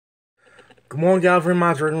Good morning, guys. From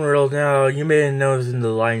my Riggles. Now, you may have noticed the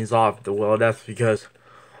lighting's off. Well, that's because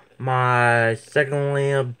my second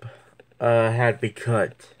lamp had to be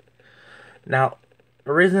cut. Now,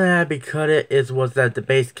 the reason I had to be cut was that the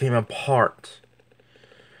base came apart.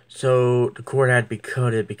 So, the cord had to be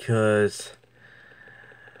cut because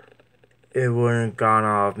it wouldn't gone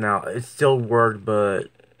off. Now, it still worked, but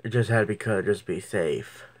it just had to be cut just to be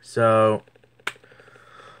safe. So,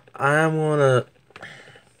 I'm gonna...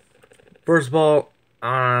 First of all,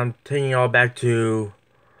 I'm taking y'all back to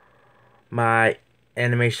my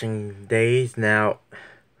animation days. Now,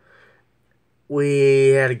 we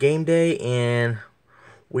had a game day and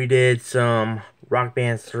we did some Rock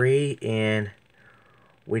Band 3 and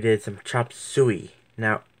we did some Chop Suey.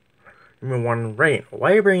 Now, you may wondering, Ray,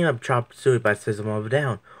 why are you bringing up Chop Suey by System of a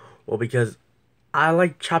Down? Well, because I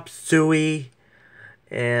like Chop Suey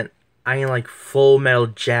and I ain't like Full Metal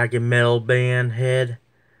Jacket metal band head.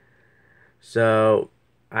 So,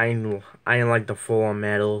 I ain't like the full on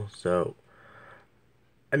metal, so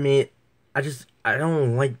I mean, I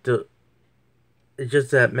don't like it's just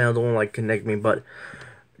that metal don't like connect me, but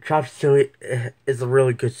Chop Suey is a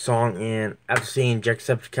really good song, and after seeing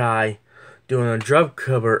Jacksepticeye doing a drum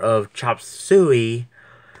cover of Chop Suey,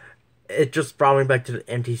 it just brought me back to the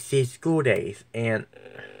MTC school days, and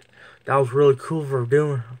that was really cool for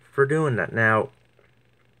doing that. Now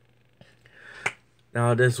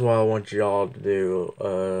this is what I want y'all to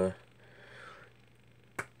do.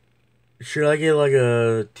 Should I get like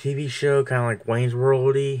a TV show, kind of like Wayne's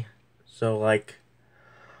Worldy? So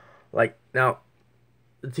now,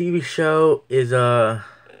 the TV show is gonna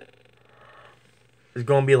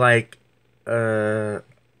be like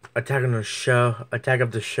Attack of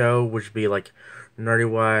the Show, which would be like nerdy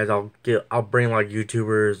wise. I'll bring like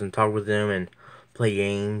YouTubers and talk with them and play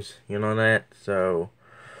games, you know that. So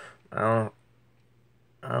I don't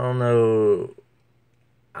I don't know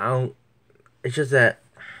I don't. It's just that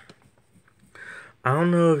I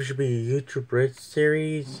don't know if it should be a YouTube Red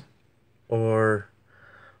series or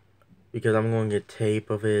because I'm going to get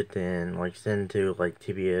tape of it and like send to like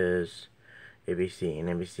TBS, ABC, and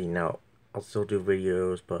NBC. Now I'll still do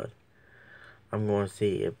videos, but I'm going to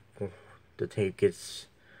see if the tape gets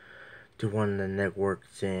to one of the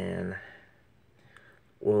networks, and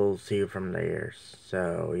we'll see from there.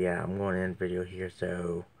 So yeah, I'm going to end the video here.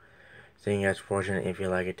 So thank you guys for watching. If you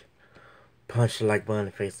like it, punch the like button in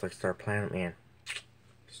the face like Star Planet Man.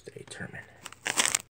 Stay determined.